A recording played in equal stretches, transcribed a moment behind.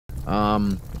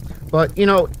But, you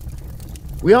know,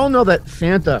 we all know that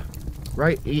Santa,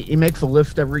 right? He makes a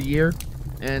list every year.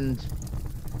 And,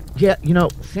 yeah, you know,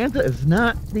 Santa is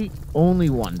not the only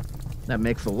one that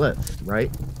makes a list,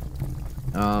 right?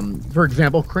 For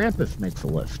example, Krampus makes a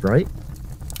list, right?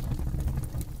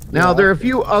 Now, Yeah. there are a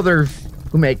few others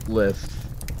who make lists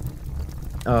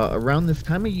around this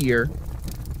time of year.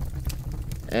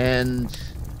 And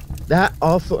that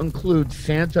also includes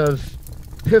Santa's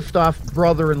pissed off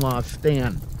brother-in-law,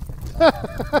 Stan.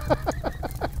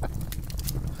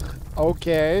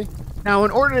 Okay. Now,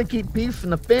 in order to keep peace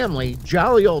in the family,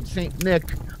 jolly old Saint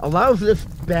Nick allows this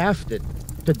bastard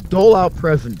to dole out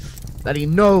presents that he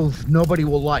knows nobody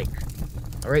will like.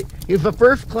 All right? He's a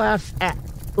first-class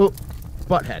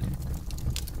butthead.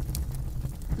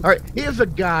 All right? He is a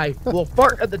guy who will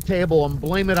fart at the table and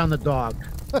blame it on the dog.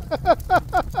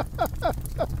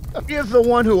 He is the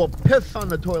one who will piss on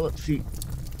the toilet seat.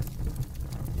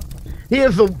 He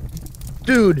is the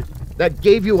dude that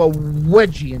gave you a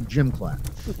wedgie in gym class.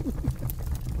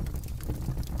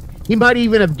 He might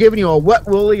even have given you a wet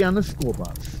willy on the school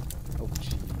bus. Oh,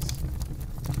 jeez.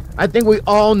 I think we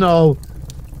all know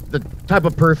the type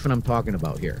of person I'm talking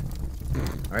about here.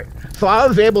 All right. So I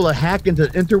was able to hack into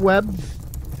the interwebs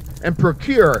and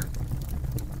procure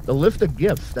the list of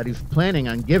gifts that he's planning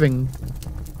on giving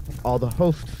all the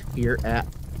hosts here at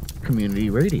Community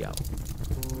Radio.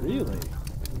 Really?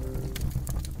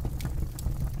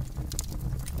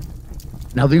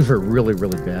 Now, these are really,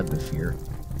 really bad this year.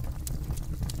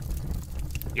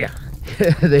 Yeah,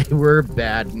 they were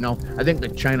bad. No, I think the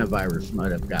China virus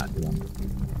might have got to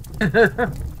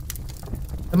them.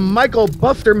 Michael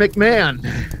Buster McMahon.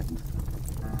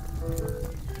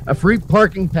 A free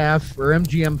parking pass for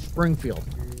MGM Springfield.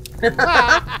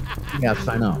 Yes,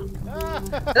 I know.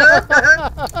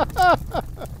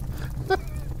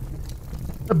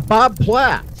 Bob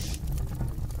Platts.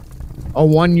 A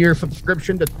 1-year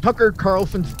subscription to Tucker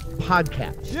Carlson's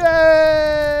podcast.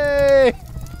 Yay!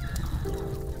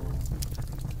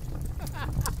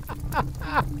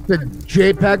 To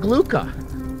JPEG Luca.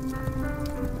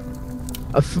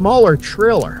 A smaller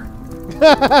trailer.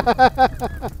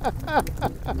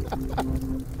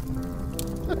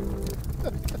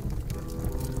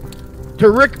 To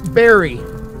Rick Berry.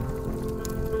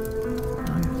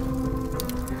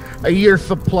 A year's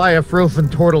supply of frozen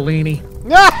tortellini.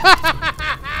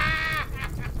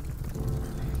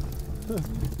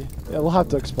 Yeah, we'll have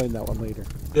to explain that one later.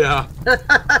 Yeah.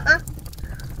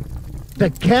 To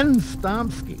Ken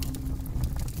Stomsky.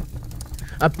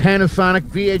 A Panasonic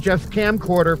VHS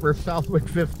camcorder for Southwick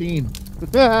 15.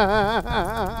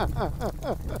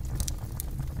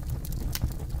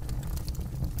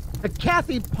 To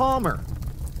Kathy Palmer.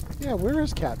 Yeah, where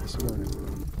is Kat this morning?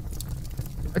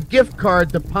 A gift card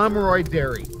to Pomeroy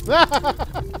Dairy.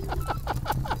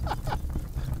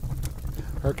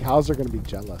 Her cows are going to be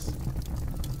jealous.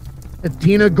 To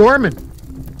Tina Gorman.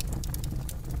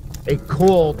 A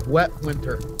cold, wet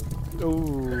winter.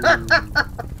 Ooh.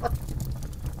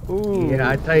 Ooh. Yeah,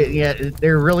 I tell you, yeah,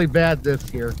 they're really bad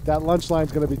this year. That lunch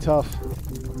line's going to be tough.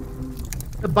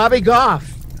 To Bobby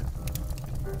Goff.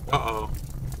 Uh-oh.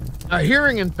 A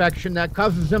hearing infection that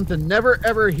causes him to never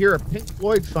ever hear a Pink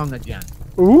Floyd song again.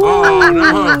 Ooh. Oh,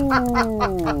 no.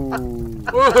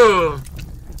 Whoa.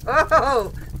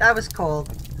 Oh, that was cold.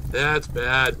 That's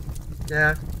bad.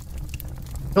 Yeah.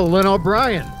 To Lynn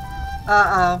O'Brien.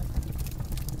 Uh-oh.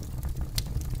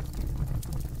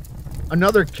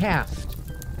 Another cast.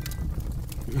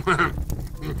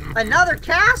 Another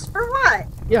cast for what?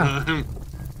 Yeah.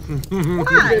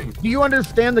 Why? Do you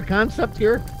understand the concept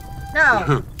here?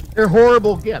 No. They're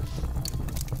horrible gifts.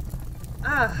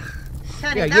 Ugh.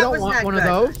 Kenny, Yeah, that you don't was want not one good. of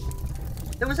those?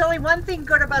 There was only one thing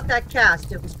good about that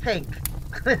cast. It was pink.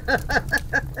 Hey,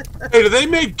 do they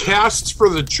make casts for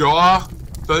the jaw?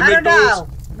 Do they I make don't know.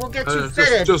 We'll get you those?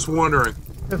 fitted. Just wondering.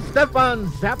 To Stefan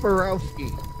Zaporowski.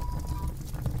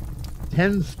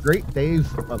 10 straight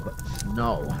days of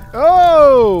snow.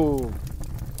 Oh!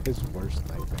 His worst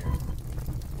nightmare.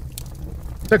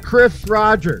 To Chris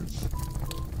Rogers.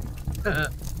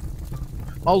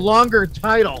 A longer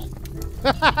title.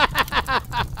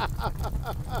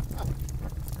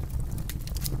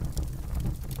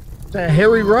 To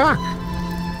Harry Rock.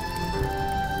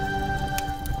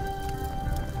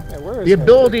 Yeah, where is The Harry?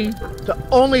 ability to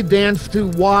only dance to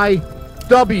YWCA.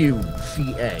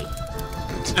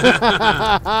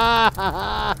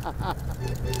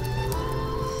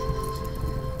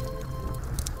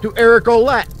 To Eric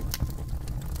Olette.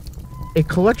 A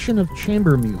collection of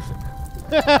chamber music.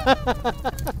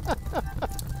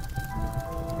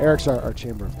 Eric's our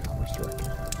Chamber of Commerce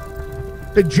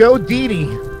director. To Joe Didi.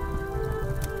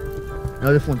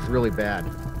 No, this one's really bad.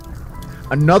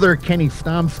 Another Kenny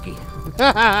Stomsky.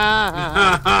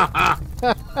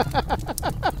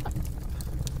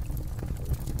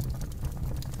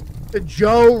 To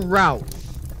Joe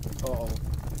Rouse. Uh-oh.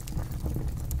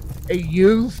 A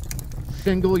used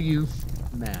single-use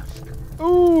mask.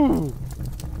 Ooh!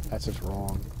 That's just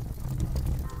wrong.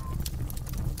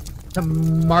 To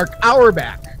Mark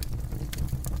Auerbach.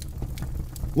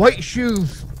 White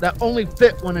shoes that only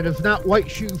fit when it is not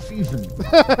white shoe season.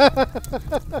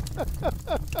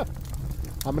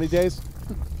 How many days?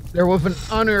 There was an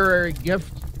honorary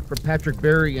gift for Patrick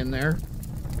Berry in there.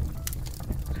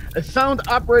 A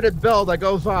sound-operated bell that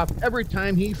goes off every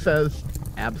time he says,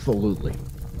 absolutely.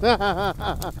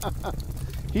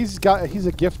 He's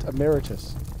a gift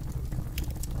emeritus.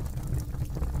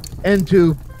 And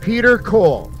to Peter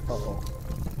Cole. Uh-oh.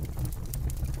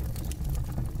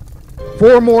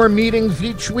 4 more meetings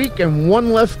each week and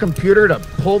 1 less computer to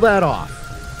pull that off.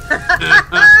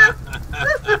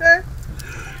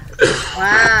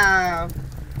 Wow.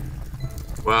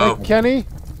 Wow. Hey, Kenny?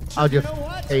 I'll just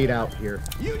fade out here.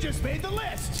 You just made the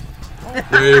list.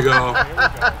 There you go.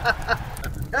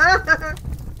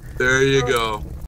 There you go.